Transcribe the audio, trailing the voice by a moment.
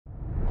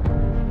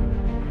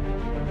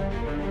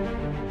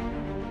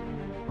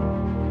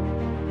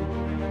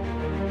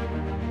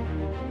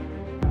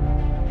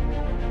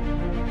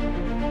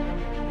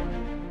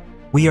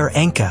We are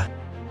ENKA.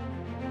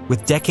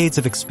 With decades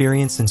of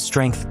experience and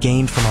strength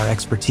gained from our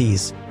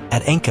expertise,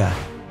 at ENKA,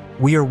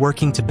 we are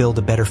working to build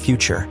a better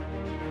future,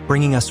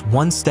 bringing us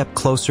one step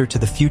closer to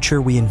the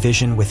future we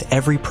envision with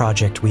every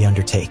project we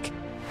undertake.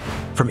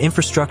 From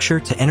infrastructure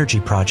to energy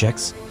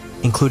projects,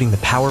 including the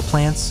power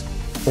plants,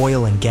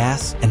 oil and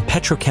gas, and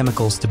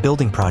petrochemicals to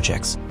building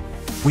projects,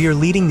 we are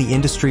leading the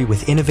industry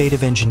with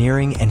innovative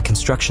engineering and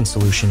construction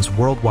solutions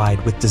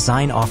worldwide with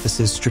design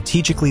offices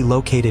strategically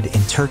located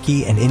in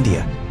Turkey and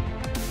India.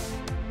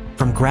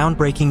 From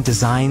groundbreaking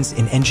designs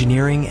in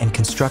engineering and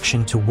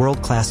construction to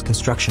world-class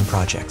construction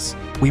projects,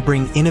 we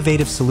bring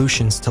innovative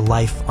solutions to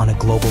life on a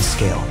global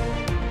scale.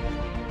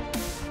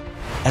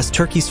 As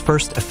Turkey's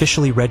first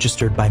officially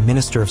registered by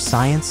Minister of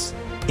Science,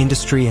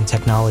 Industry and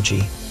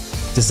Technology,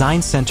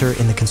 Design Center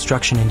in the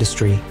construction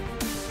industry,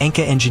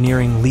 ENKA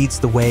Engineering leads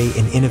the way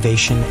in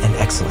innovation and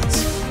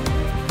excellence.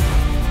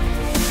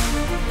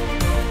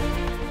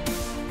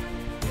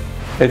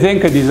 At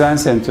ENKA Design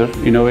Center,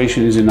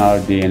 innovation is in our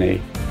DNA.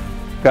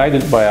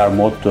 Guided by our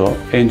motto,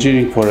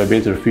 Engineering for a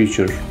Better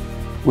Future,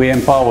 we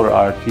empower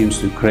our teams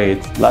to create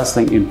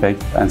lasting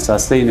impact and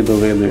sustainable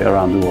value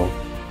around the world.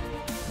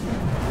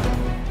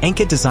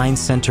 ENKA Design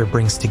Center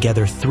brings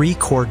together three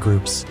core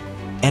groups: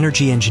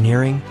 energy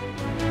engineering,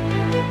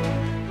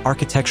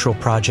 architectural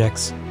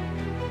projects,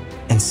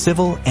 and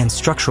civil and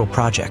structural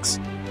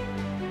projects.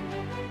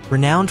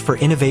 Renowned for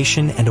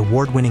innovation and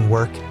award-winning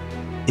work,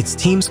 its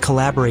teams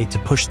collaborate to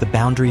push the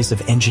boundaries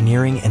of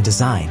engineering and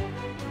design,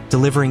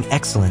 delivering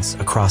excellence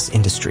across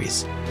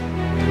industries.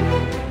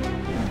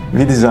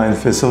 We design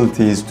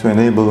facilities to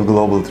enable a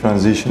global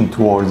transition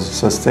towards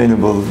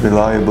sustainable,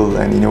 reliable,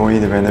 and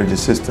innovative energy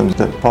systems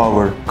that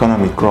power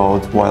economic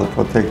growth while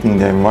protecting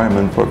the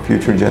environment for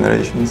future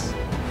generations.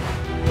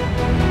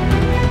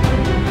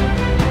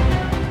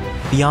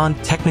 Beyond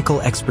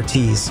technical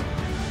expertise,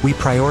 we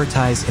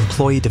prioritize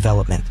employee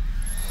development,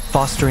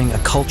 fostering a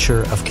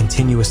culture of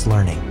continuous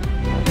learning.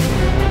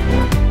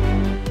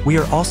 We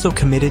are also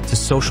committed to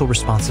social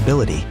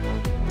responsibility,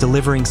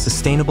 delivering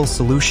sustainable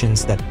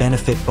solutions that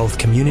benefit both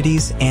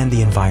communities and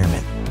the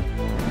environment.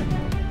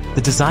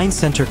 The Design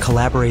Center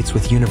collaborates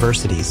with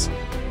universities,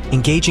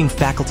 engaging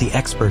faculty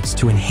experts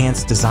to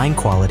enhance design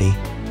quality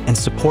and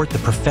support the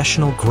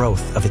professional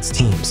growth of its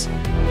teams.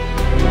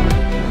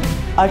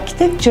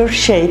 Architecture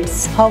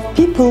shapes how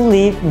people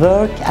live,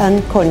 work,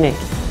 and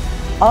connect.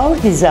 Our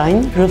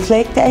design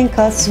reflects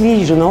ENKA's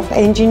vision of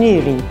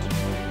engineering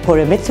for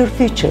a better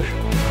future.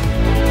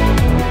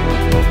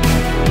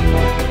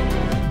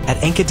 At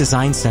ENKA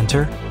Design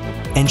Center,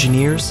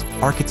 engineers,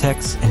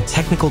 architects, and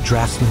technical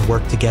draftsmen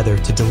work together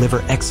to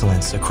deliver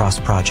excellence across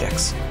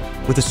projects.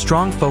 With a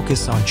strong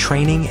focus on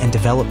training and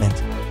development,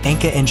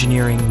 ENKA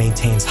Engineering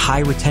maintains high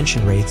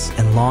retention rates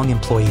and long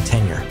employee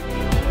tenure.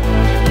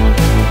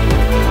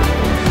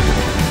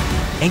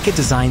 ENKA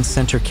Design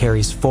Center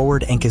carries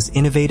forward ENKA's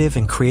innovative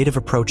and creative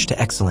approach to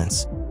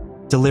excellence,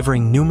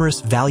 delivering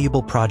numerous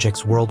valuable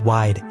projects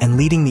worldwide and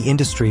leading the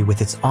industry with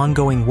its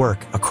ongoing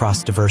work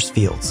across diverse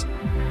fields.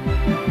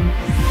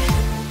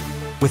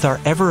 With our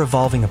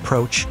ever-evolving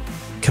approach,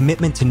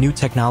 commitment to new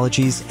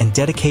technologies, and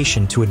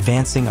dedication to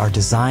advancing our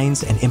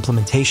designs and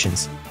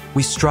implementations,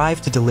 we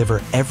strive to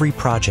deliver every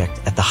project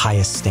at the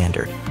highest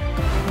standard.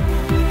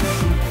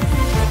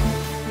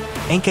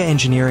 ENKA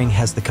Engineering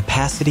has the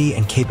capacity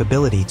and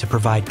capability to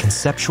provide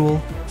conceptual,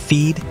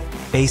 feed,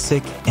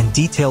 basic, and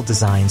detailed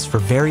designs for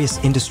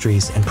various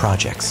industries and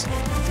projects.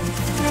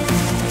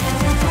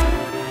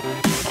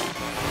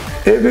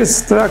 Every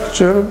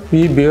structure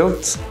we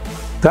build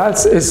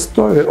tells a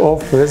story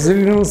of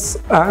resilience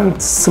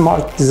and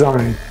smart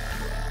design.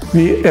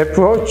 We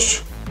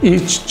approach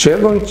each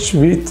challenge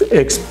with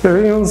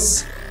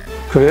experience,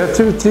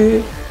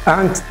 creativity,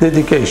 and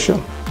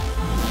dedication.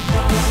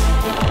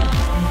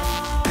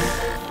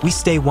 We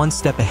stay one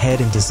step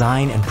ahead in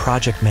design and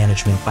project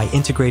management by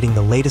integrating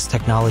the latest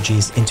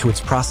technologies into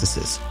its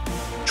processes,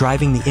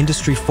 driving the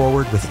industry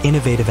forward with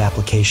innovative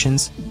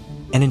applications,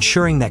 and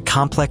ensuring that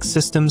complex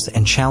systems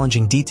and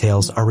challenging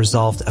details are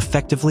resolved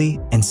effectively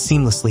and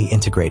seamlessly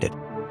integrated.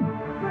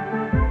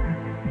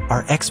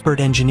 Our expert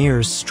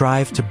engineers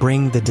strive to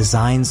bring the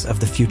designs of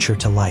the future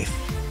to life.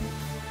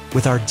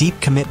 With our deep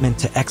commitment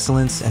to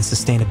excellence and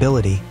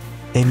sustainability,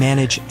 they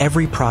manage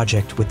every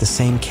project with the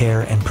same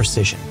care and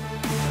precision.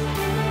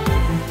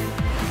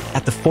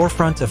 At the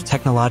forefront of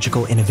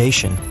technological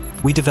innovation,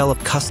 we develop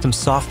custom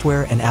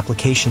software and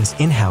applications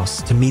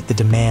in-house to meet the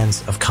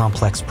demands of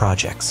complex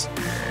projects.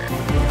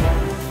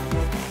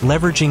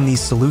 Leveraging these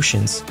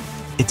solutions,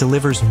 it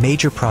delivers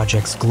major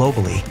projects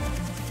globally,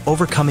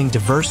 overcoming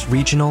diverse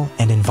regional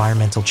and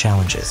environmental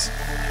challenges.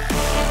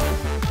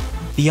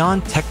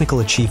 Beyond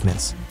technical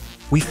achievements,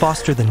 we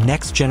foster the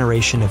next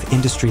generation of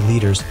industry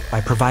leaders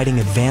by providing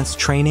advanced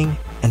training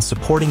and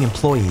supporting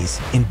employees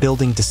in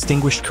building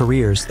distinguished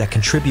careers that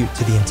contribute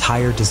to the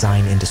entire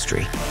design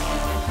industry.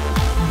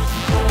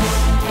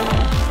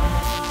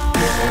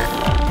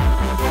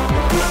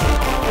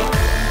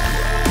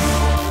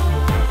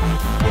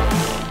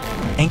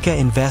 ENKA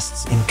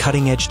invests in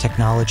cutting-edge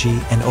technology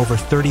and over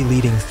 30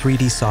 leading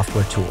 3D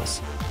software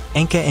tools.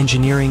 ENKA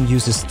Engineering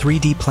uses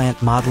 3D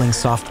plant modeling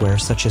software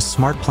such as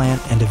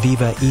SmartPlant and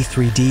Aviva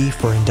E3D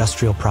for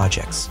industrial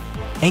projects.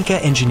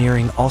 ENKA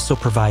Engineering also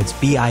provides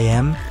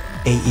BIM,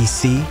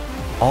 AEC,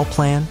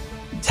 Allplan,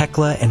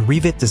 Tekla, and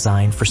Revit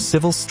design for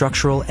civil,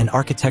 structural, and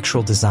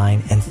architectural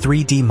design and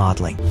 3D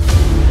modeling.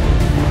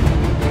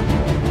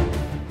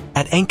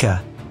 At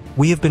ENKA,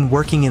 we have been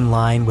working in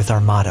line with our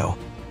motto,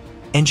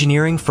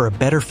 engineering for a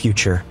better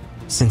future,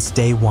 since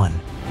day one.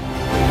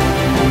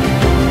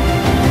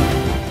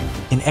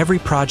 In every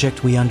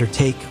project we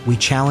undertake, we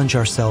challenge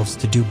ourselves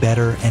to do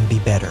better and be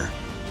better.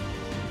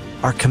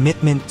 Our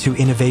commitment to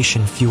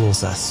innovation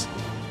fuels us.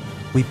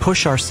 We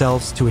push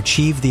ourselves to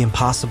achieve the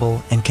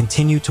impossible and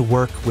continue to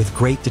work with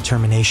great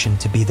determination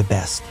to be the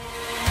best.